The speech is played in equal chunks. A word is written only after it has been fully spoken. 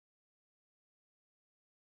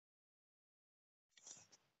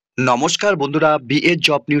নমস্কার বন্ধুরা, BA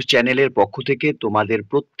job news চ্যানেলের পক্ষ থেকে তোমাদের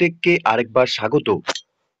প্রত্যেককে আরেকবার স্বাগত।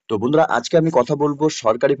 তো বন্ধুরা, আজকে আমি কথা বলবো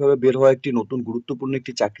সরকারিভাবে বের হওয়া একটি নতুন গুরুত্বপূর্ণ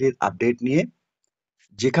একটি চাকরির আপডেট নিয়ে,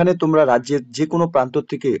 যেখানে তোমরা রাজ্যের যে কোনো প্রান্ত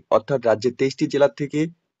থেকে অর্থাৎ রাজ্যের 23টি জেলা থেকে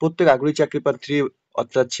প্রত্যেক আগ্রহী চাকরি প্রার্থী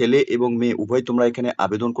অর্থাৎ ছেলে এবং মেয়ে উভয় তোমরা এখানে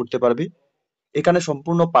আবেদন করতে পারবে। এখানে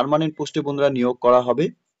সম্পূর্ণ পার্মানেন্ট পোস্টে বন্ধুরা নিয়োগ করা হবে।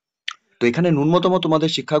 তো এখানে ন্যূনতম তোমাদের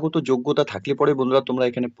শিক্ষাগত যোগ্যতা থাকলে পরে বন্ধুরা তোমরা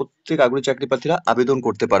এখানে প্রত্যেক আগ্রহী চাকরি প্রার্থীরা আবেদন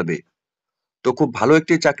করতে পারবে। তো খুব ভালো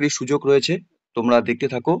একটি চাকরির সুযোগ রয়েছে, তোমরা দেখতে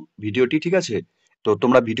থাকো ভিডিওটি, ঠিক আছে? তো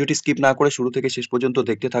তোমরা ভিডিওটি স্কিপ না করে শুরু থেকে শেষ পর্যন্ত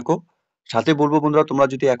দেখতে থাকো। সাথে বলবো বন্ধুরা, তোমরা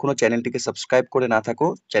যদি এখনো চ্যানেলটিকে সাবস্ক্রাইব করে না থাকো,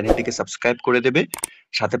 চ্যানেলটিকে সাবস্ক্রাইব করে দেবে।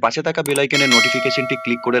 সাথে পাশে থাকা বেল আইকনের নোটিফিকেশনটি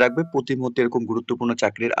ক্লিক করে রাখবে প্রতি মুহূর্তে এরকম গুরুত্বপূর্ণ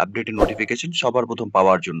চাকরির আপডেটের নোটিফিকেশন সবার প্রথম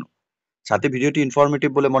পাওয়ার জন্য। সাথে ভিডিওটি ইনফরমেটিভ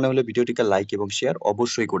বলে মনে হলে ভিডিওটিকে লাইক এবং শেয়ার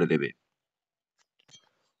অবশ্যই করে দেবে।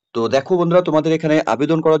 তো দেখো বন্ধুরা, তোমাদের এখানে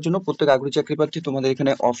আবেদন করার জন্য প্রত্যেক আগ্রহী চাকরি প্রার্থী তোমাদের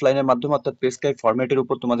এখানে অফলাইনের মাধ্যমে অর্থাৎ প্রেসক্রাইব ফরম্যাটের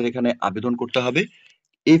উপর তোমাদের এখানে আবেদন করতে হবে।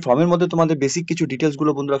 এই ফর্মের মধ্যে তোমাদের বেসিক কিছু ডিটেলস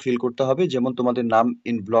গুলো বন্ধুরা ফিল করতে হবে, যেমন তোমাদের নাম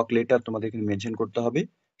ইন ব্লক লেটার তোমাদের এখানে মেনশন করতে হবে,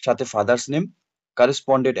 সাথে ফাদার্স নেম,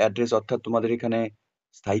 কারেসপন্ডেন্ট অ্যাড্রেস অর্থাৎ তোমাদের এখানে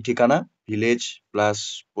স্থায়ী ঠিকানা, village plus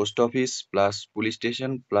post office plus police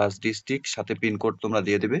station plus district, সাথে পিনকোড তোমরা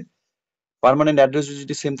দিয়ে দেবে। পার্মানেন্ট অ্যাড্রেস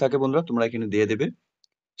যদি সেম থাকে বন্ধুরা তোমরা এখানে দিয়ে দেবে।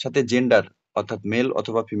 সাথে জেন্ডার অর্থাৎ মেল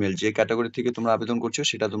অথবা ফিমেল, যে ক্যাটাগরি থেকে তোমরা আবেদন করছো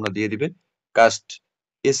সেটা তোমরা দিয়ে দিবে। কাস্ট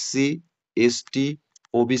এসসি, এসটি,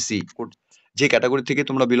 ওবিসি, যে ক্যাটাগরি থেকে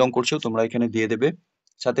তোমরা বিলং করছো তোমরা এখানে দিয়ে দেবে।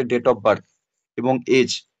 সাথে ডেট অফ বার্থ এবং এজ,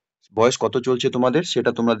 বয়স কত চলছে তোমাদের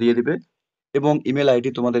সেটা তোমরা দিয়ে দিবে, এবং ইমেল আইডি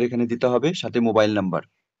তোমাদের এখানে দিতে হবে, সাথে মোবাইল নাম্বার।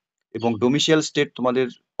 এবং ডোমিসিয়াল স্টেট তোমাদের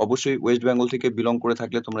অবশ্যই ওয়েস্ট বেঙ্গল থেকে বিলং করে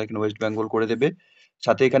থাকলে তোমরা এখানে ওয়েস্ট বেঙ্গল করে দেবে।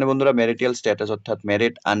 সাথে এখানে বন্ধুরা ম্যারিটাল স্ট্যাটাস অর্থাৎ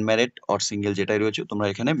ম্যারিড, আনম্যারিড অর সিঙ্গেল যেটাই রয়েছে তোমরা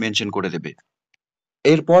এখানে মেনশন করে দেবে।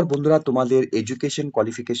 এরপর বন্ধুরা তোমাদের এডুকেশন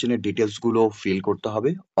কোয়ালিফিকেশনের ডিটেলস গুলো ফিল করতে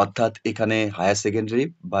হবে, অর্থাৎ এখানে হায়ার সেকেন্ডারি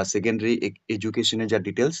বা সেকেন্ডারি এডুকেশনের যা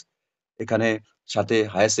ডিটেলস, এখানে সাথে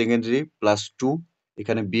হায়ার সেকেন্ডারি +2,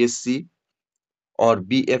 এখানে BSc or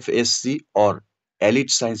BFSc or elite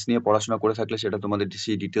science নিয়ে পড়াশোনা করে থাকলে সেটা তোমাদের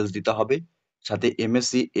সেই ডিটেলস দিতে হবে। সাথে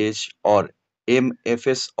MSc S or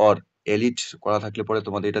MFS or elite করা থাকলে পরে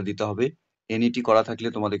তোমাদের এটা দিতে হবে। এনইটি করা থাকলে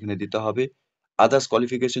তোমাদের এখানে দিতে হবে। আদার্স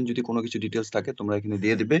কোয়ালিফিকেশন যদি কোনো কিছু ডিটেলস থাকে তোমরা এখানে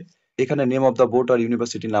দিয়ে দিবে। এখানে নেম অফ দ্য বোর্ড আর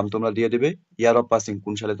ইউনিভার্সিটির নাম তোমরা দিয়ে দেবে। ইয়ার অফ পাসিং,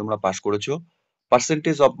 কোন সালে তোমরা পাস করেছো।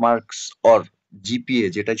 Percentage of marks or GPA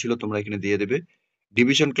যেটা ছিল তোমরা এখানে দিয়ে দেবে।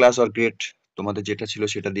 ডিভিশন ক্লাস অর গ্রেড তোমাদের যেটা ছিল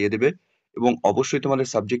সেটা দিয়ে দেবে। এবং অবশ্যই তোমাদের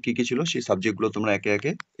সাবজেক্ট কি কি ছিল সেই সাবজেক্টগুলো তোমরা একে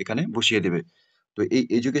একে এখানে বসিয়ে দেবে। তো এই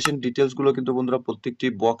এডুকেশন ডিটেলস গুলো কিন্তু বন্ধুরা প্রত্যেকটি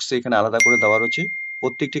বক্সে এখানে আলাদা করে দেওয়া রয়েছে।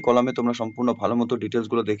 প্রত্যেকটি কলামে তোমরা সম্পূর্ণ ভালো মতো ডিটেলস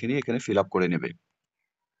গুলো দেখে নিয়ে এখানে ফিল আপ করে নেবে।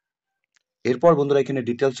 এরপর বন্ধুরা এখানে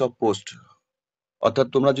ডিটেলস অফ পোস্ট, অর্থাৎ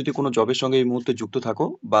তোমরা যদি কোনো জবের সঙ্গে এই মুহূর্তে যুক্ত থাকো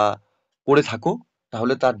বা করে থাকো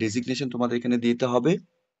তাহলে তার ডেজিগনেশন তোমাদের এখানে দিতে হবে।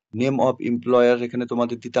 নেম অফ এমপ্লয়ার এখানে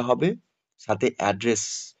তোমাদের দিতে হবে, সাথে অ্যাড্রেস,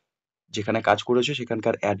 যেখানে কাজ করেছো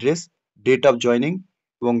সেখানকার অ্যাড্রেস, ডেট অফ জয়নিং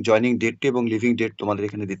এবং জয়নিং ডেটটি এবং লিভিং ডেট তোমাদের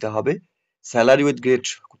এখানে দিতে হবে। স্যালারি উইথ গ্রেড,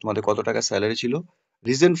 তোমাদের কত টাকা স্যালারি ছিল।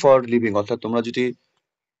 রিজন ফর লিভিং, অর্থাৎ তোমরা যদি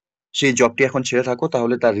সেই জবটি এখন ছেড়ে থাকো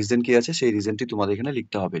তাহলে তার রিজন কি আছে সেই রিজনটি তোমাদের এখানে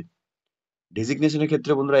লিখতে হবে। ডেজিগনেশনের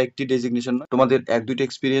ক্ষেত্রে বন্ধুরা একটি ডেজিগনেশন না, তোমাদের 1-2টি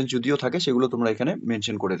এক্সপিরিয়েন্স যদিও থাকে সেগুলো তোমরা এখানে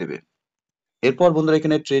মেনশন করে দেবে। এরপর বন্ধুরা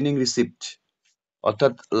এখানে ট্রেনিং রিসিপ্ট,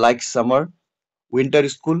 অর্থাৎ like summer, winter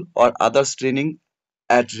school or others training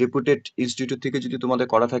at রেপুটেড institute থেকে যদি তোমাদের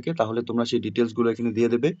করা থাকে তাহলে তোমরা সেই ডিটেলস গুলো এখানে দিয়ে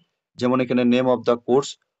দেবে। যেমন এখানে name of the course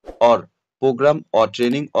or program or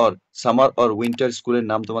training or summer or winter স্কুলের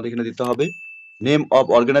নাম তোমাদের এখানে দিতে হবে। নেম অফ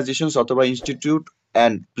অর্গানাইজেশনস অথবা ইনস্টিটিউট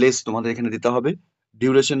অ্যান্ড প্লেস তোমাদের এখানে দিতে হবে।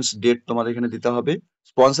 ডিউরেশনস ডেট তোমাদের এখানে দিতে হবে।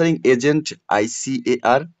 স্পন্সরিং এজেন্ট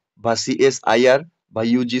আইসিএআর বা সিএসআইআর বা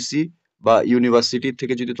ইউজিসি বা ইউনিভার্সিটি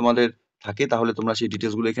থেকে যদি তোমাদের থাকে তাহলে তোমরা সেই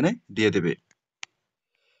ডিটেলস গুলো এখানে দিয়ে দেবে।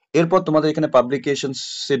 এরপর তোমাদের এখানে পাবলিকেশনস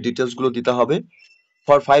এর ডিটেলস গুলো দিতে হবে।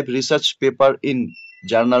 For 5 research paper in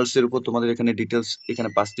journals এর উপর তোমাদের এখানে ডিটেলস, এখানে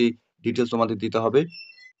 5টি ডিটেলস তোমাদের দিতে হবে।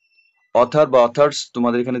 অথর বা অথর্স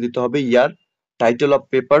তোমাদের এখানে দিতে হবে। ইয়ার, টাইটেল অফ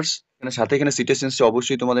পেপারস, এখানে সাথে এখানে সিটিজেনশিপ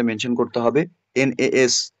অবশ্যই তোমাদের মেনশন করতে হবে।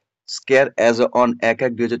 এনএএস স্কেয়ার অ্যাজ অন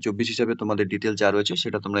 1/1/2024 হিসাবে তোমাদের ডিটেল যা রয়েছে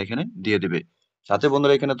সেটা তোমরা এখানে দিয়ে দেবে। সাথে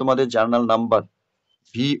বন্ধুরা এখানে তোমাদের জার্নাল নাম্বার,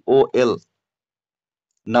 ভিওএল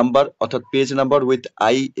নাম্বার অর্থাৎ page number with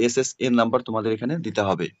ISSN number তোমাদের এখানে দিতে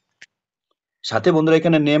হবে। সাথে বন্ধুরা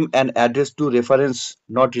এখানে name and address to reference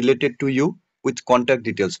not related to you with contact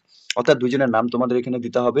details, অর্থাৎ দুজনের নাম তোমাদের এখানে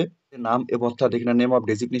দিতে হবে। নাম এবং অর্থাৎ এখানে নেম অফ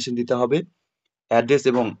ডেজিগনেশন দিতে হবে, অ্যাড্রেস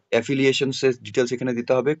এবং অ্যাফিলিয়েশনস এর ডিটেলস এখানে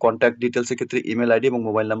দিতে হবে। কন্ট্যাক্ট ডিটেলস এর ক্ষেত্রে ইমেল আইডি এবং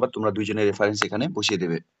মোবাইল নাম্বার তোমরা দুইজনের রেফারেন্স এখানে বসিয়ে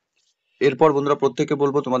দেবে। এরপর বন্ধুরা প্রত্যেককে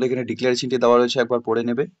বলবো তোমাদের এখানে ডিক্লারেশনটি দেওয়া রয়েছে একবার পড়ে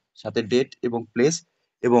নেবে, সাথে ডেট এবং প্লেস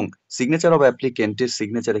এবং সিগনেচার অফ অ্যাপ্লিকেন্টের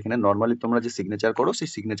সিগনেচার এখানে নর্মালি তোমরা যে সিগনেচার করো সেই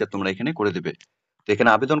সিগনেচার তোমরা এখানে করে দেবে। তো এখানে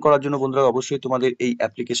আবেদন করার জন্য বন্ধুরা অবশ্যই তোমাদের এই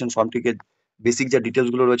অ্যাপ্লিকেশন ফর্মটিকে বেসিক যা ডিটেলস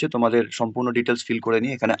গুলো রয়েছে তোমাদের সম্পূর্ণ ডিটেলস ফিল করে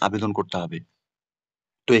নিয়ে এখানে আবেদন করতে হবে।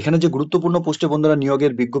 তো এখানে যে গুরুত্বপূর্ণ পোস্টে বন্ধুরা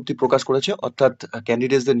নিয়োগের বিজ্ঞপ্তি প্রকাশ করেছে অর্থাৎ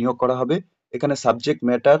ক্যান্ডিডেটসদের নিয়োগ করা হবে। এখানে সাবজেক্ট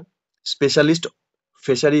ম্যাটার স্পেশালিস্ট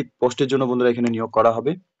ফিশারি পোস্টের জন্য বন্ধুরা এখানে নিয়োগ করা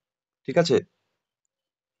হবে। ঠিক আছে,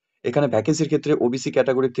 এখানে ভ্যাকেন্সির ক্ষেত্রে ওবিসি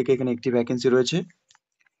ক্যাটাগরি থেকে এখানে একটি ভ্যাকেন্সি রয়েছে।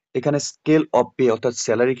 এখানে স্কেল অফ পে অর্থাৎ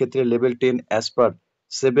স্যালারি ক্ষেত্রে level 10 as per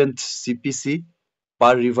 7th CPC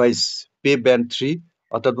পার রিভাইজ পে ব্যান্ড 3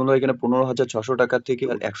 অর্থাৎ বন্ধুরা এখানে 15,600 টাকা থেকে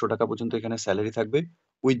 100 টাকা পর্যন্ত এখানে স্যালারি থাকবে।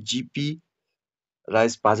 উইথ জিপি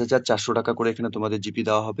রাইস 5,400 টাকা করে এখানে তোমাদের জিপি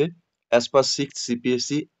দেওয়া হবে অ্যাজ পার 6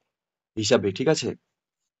 সিপিএসসি হিসাবে। ঠিক আছে,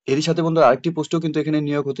 এরই সাথে বন্ধুরা আরেকটি পোস্টও কিন্তু এখানে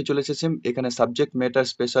নিয়োগ হতে চলেছে সেম। এখানে সাবজেক্ট ম্যাটার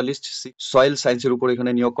স্পেশালিস্ট সয়েল সায়েন্সের উপর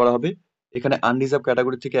এখানে নিয়োগ করা হবে। এখানে আনরিজার্ভ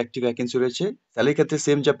ক্যাটাগরি থেকে একটি ভ্যাকেন্সি রয়েছে। স্যালারির ক্ষেত্রে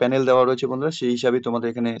সেম যা প্যানেল দেওয়া রয়েছে বন্ধুরা সেই হিসাবে তোমাদের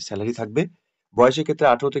এখানে স্যালারি থাকবে। বয়সের ক্ষেত্রে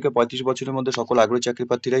 18 থেকে 35 বছরের মধ্যে সকল আগ্রহী চাকরি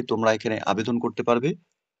প্রার্থীরাই তোমরা এখানে আবেদন করতে পারবে।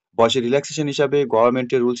 বয়সের রিল্যাক্সেশন হিসাবে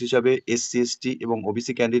গভর্নমেন্টের রুলস হিসাবে এসসি এসটি এবং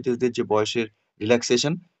ওবিসি ক্যান্ডিডেটদের যে বয়সের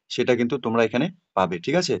রিল্যাক্সেশন সেটা কিন্তু তোমরা এখানে পাবে।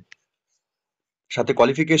 ঠিক আছে, সাথে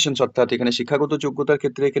কোয়ালিফিকেশনস অর্থাৎ এখানে শিক্ষাগত যোগ্যতার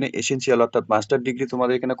ক্ষেত্রে এখানে এসেনশিয়াল অর্থাৎ মাস্টার ডিগ্রি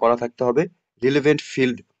তোমাদের এখানে করা থাকতে হবে। Relevant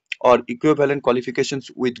field or equivalent qualifications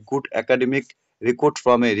with good academic record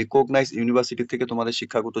from a recognise university থেকে তোমাদের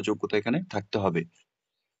শিক্ষাগত যোগ্যতা এখানে থাকতে হবে।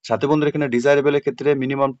 সাথে বন্ধুরা এখানে ডিজায়ারেবলের ক্ষেত্রে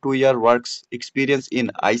minimum 2 year works experience in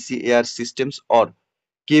ICAR systems or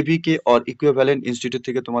KVK or equivalent institute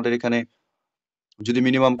থেকে তোমাদের এখানে যদি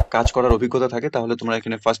মিনিমাম কাজ করার অভিজ্ঞতা থাকে তাহলে তোমরা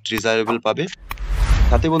এখানে ফার্স্ট ডিজায়ারেবল পাবে।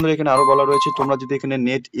 সাথে বন্ধুরা এখানে আরো বলা রয়েছে তোমরা যদি এখানে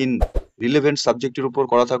নেট ইন রিলেভেন্ট সাবজেক্টের উপর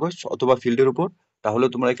করা থাকো অথবা ফিল্ডের উপর তাহলে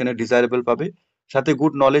তোমরা এখানে ডিজায়ারেবল পাবে। সাথে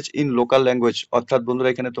good knowledge in local language অর্থাৎ বন্ধুরা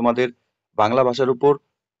এখানে তোমাদের বাংলা ভাষার উপর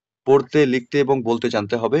পড়তে লিখতে এবং বলতে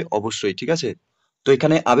জানতে হবে অবশ্যই। ঠিক আছে, তো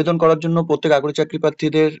এখানে আবেদন করার জন্য প্রত্যেক আগ্রহী চাকরি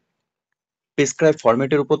প্রার্থীদের প্রেসক্রাইব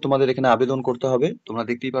ফরম্যাটের উপর তোমাদের এখানে আবেদন করতে হবে। তোমরা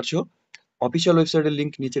দেখতেই পারছো অফিসিয়াল ওয়েবসাইটের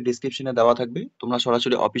লিংক নিচে ডেসক্রিপশনে দেওয়া থাকবে। তোমরা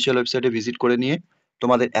সরাসরি অফিসিয়াল ওয়েবসাইটে ভিজিট করে নিয়ে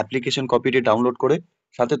তোমাদের অ্যাপ্লিকেশন কপিটি ডাউনলোড করে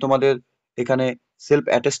সাথে তোমাদের এখানে সেলফ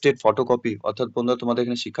অ্যাটেস্টেড ফটোকপি অর্থাৎ বন্ধুরা তোমাদের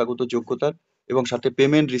এখানে শিক্ষাগত যোগ্যতার এবং সাথে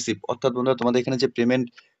পেমেন্ট রিসিপ্ট অর্থাৎ বন্ধুরা তোমাদের এখানে যে পেমেন্ট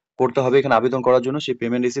করতে হবে এখানে আবেদন করার জন্য সেই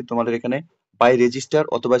পেমেন্ট রিসিপ্ট তোমাদের এখানে বাই রেজিস্টার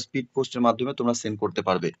অথবা স্পিড পোস্টের মাধ্যমে তোমরা সেন্ড করতে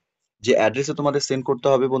পারবে। যে অ্যাড্রেসে তোমাদের সেন্ড করতে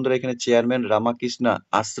হবে বন্ধুরা এখানে চেয়ারম্যান রামাকৃষ্ণা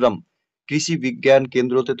আশ্রম কৃষি বিজ্ঞান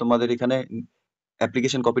কেন্দ্রতে তোমাদের এখানে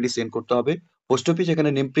অ্যাপ্লিকেশন কপিটি সেন্ড করতে হবে। পোস্ট অফিস এখানে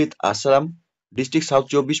নিমপ্রিত Asaram district south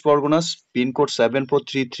 24 Parganas pin code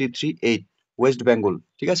 743338 West Bengal.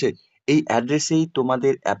 ঠিক আছে, এই অ্যাড্রেসেই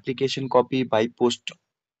তোমাদের application copy by post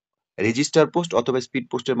register post অথবা স্পিড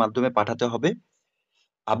পোস্টের মাধ্যমে পাঠাতে হবে।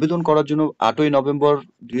 আবেদন করার জন্য 8ই নভেম্বর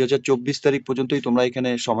 2024 তারিখ পর্যন্তই তোমরা এখানে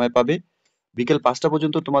সময় পাবে। বিকেল 5টা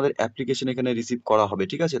পর্যন্ত তোমাদের অ্যাপ্লিকেশন এখানে রিসিভ করা হবে।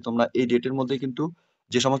 ঠিক আছে, তোমরা এই ডেটের মধ্যে কিন্তু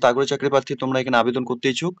যে সমস্ত আগ্রহী চাকরি প্রার্থী তোমরা এখানে আবেদন করতে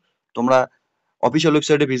ইচ্ছুক তোমরা অফিসিয়াল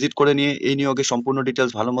ওয়েবসাইটে ভিজিট করে নিয়ে এই নিয়োগের সম্পূর্ণ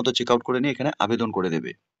ডিটেলস ভালো মতো চেক আউট করে নিয়ে এখানে আবেদন করে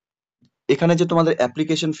দেবে। এখানে যে তোমাদের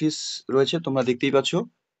অ্যাপ্লিকেশন ফিস রয়েছে তোমরা দেখতেই পাচ্ছ।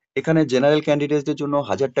 এখানে জেনারেল ক্যান্ডিডেটসদের জন্য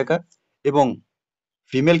 1000 টাকা এবং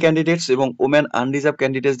ফিমেল ক্যান্ডিডেটস এবং ওমেন আনরিজার্ভ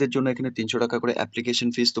ক্যান্ডিডেটসদের জন্য এখানে 300 টাকা করে অ্যাপ্লিকেশন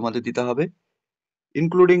ফিস তোমাদের দিতে হবে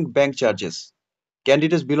including bank charges.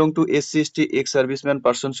 Candidates belong to SC, ST, ex-servicemen,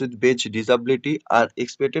 persons with bench disability are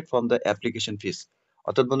expected from the application fees.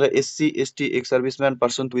 অর্থাৎ বন্ধুরা SC ST ex serviceman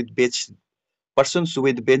persons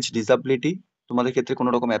with bench disability তোমাদের ক্ষেত্রে কোনো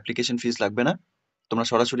রকম অ্যাপ্লিকেশন ফিস লাগবে না। তোমরা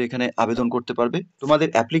সরাসরি এখানে আবেদন করতে পারবে। তোমাদের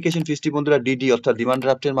অ্যাপ্লিকেশন ফিসটি বন্ধুরা ডিডি অর্থাৎ ডিমান্ড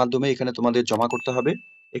ড্রাফটের মাধ্যমে এখানে তোমাদের জমা করতে হবে।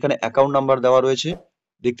 এখানে অ্যাকাউন্ট নাম্বার দেওয়া রয়েছে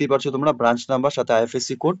দেখতেই পাচ্ছ তোমরা, ব্রাঞ্চ নাম্বার সাথে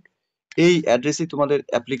আইএফএসসি কোড। এই অ্যাড্রেসে তোমাদের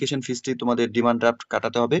অ্যাপ্লিকেশন ফিসটি তোমাদের ডিমান্ড ড্রাফট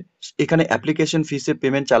কাটাতে হবে। এখানে অ্যাপ্লিকেশন ফিসের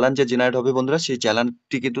পেমেন্ট চালান যে জেনারেট হবে বন্ধুরা সেই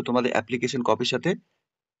চালানটি কিন্তু তোমাদের অ্যাপ্লিকেশন কপির সাথে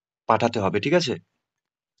পাঠাতে হবে। ঠিক আছে,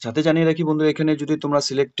 সাথে জানিয়ে রাখি বন্ধুরা এখানে যদি তোমরা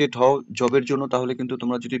সিলেক্টেড হও জবের জন্য তাহলে কিন্তু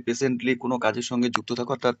তোমরা যদি প্রেজেন্টলি কোনো কাজের সঙ্গে যুক্ত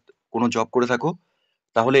থাকো অর্থাৎ কোনো জব করে থাকো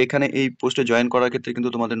তাহলে এখানে এই পোস্টে জয়েন করার ক্ষেত্রে কিন্তু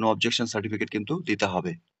তোমাদের নো অবজেকশন সার্টিফিকেট কিন্তু দিতে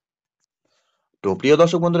হবে। তো প্রিয়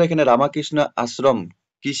দর্শক বন্ধুরা এখানে রামাকৃষ্ণ আশ্রম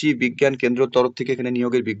কৃষি বিজ্ঞান কেন্দ্রের তরফ থেকে এখানে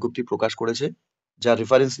নিয়োগের বিজ্ঞপ্তি প্রকাশ করেছে যার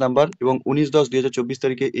রেফারেন্স নাম্বার এবং 19/10/2024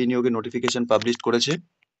 তারিখে এই নিয়োগের নোটিফিকেশন পাবলিশ করেছে।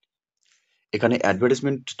 এখানে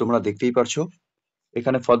অ্যাডভার্টাইজমেন্ট তোমরা দেখতেই পারছো।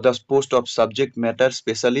 এখানে for the post of subject matter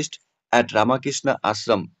specialist at Ramakrishna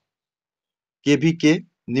Ashram KVK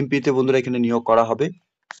নিমপিতে বন্ধুরা এখানে নিয়োগ করা হবে।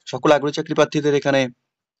 সকল আগ্রহী চাকরি প্রার্থীদের এখানে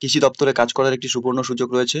কৃষি দপ্তরে কাজ করার একটি সুবর্ণ সুযোগ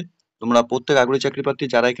রয়েছে। তোমরা প্রত্যেক আগ্রহী চাকরি প্রার্থী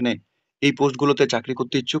যারা এখানে এই পোস্টগুলোতে চাকরি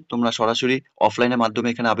করতে ইচ্ছুক তোমরা সরাসরি অফলাইনের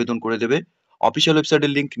মাধ্যমে এখানে আবেদন করে দেবে। অফিসিয়াল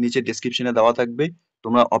ওয়েবসাইটের লিংক নিচে ডেসক্রিপশনে দেওয়া থাকবে।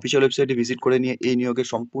 তোমরা অফিসিয়াল ওয়েবসাইটে ভিজিট করে নিয়ে এই নিয়োগের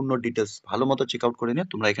সম্পূর্ণ ডিটেলস ভালো মতো চেক আউট করে নিয়ে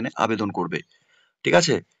তোমরা এখানে আবেদন করবে। ঠিক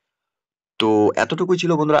আছে? তো এতটুকুই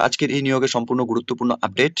ছিল বন্ধুরা আজকের এই নিয়োগের সম্পূর্ণ গুরুত্বপূর্ণ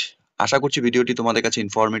আপডেট। আশা করছি ভিডিওটি তোমাদের কাছে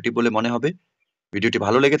ইনফরমেটিভ বলে মনে হবে। ভিডিওটি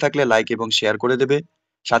ভালো লেগে থাকলে লাইক এবং শেয়ার করে দেবে।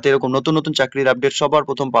 সাথে এরকম নতুন নতুন চাকরির আপডেট সবার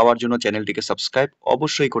প্রথম পাওয়ার জন্য চ্যানেলটিকে সাবস্ক্রাইব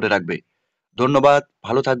অবশ্যই করে রাখবে। ধন্যবাদ,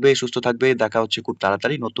 ভালো থাকবে, সুস্থ থাকবে। দেখা হচ্ছে খুব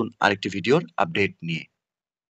তাড়াতাড়ি নতুন আরেকটি ভিডিওর আপডেট নিয়ে।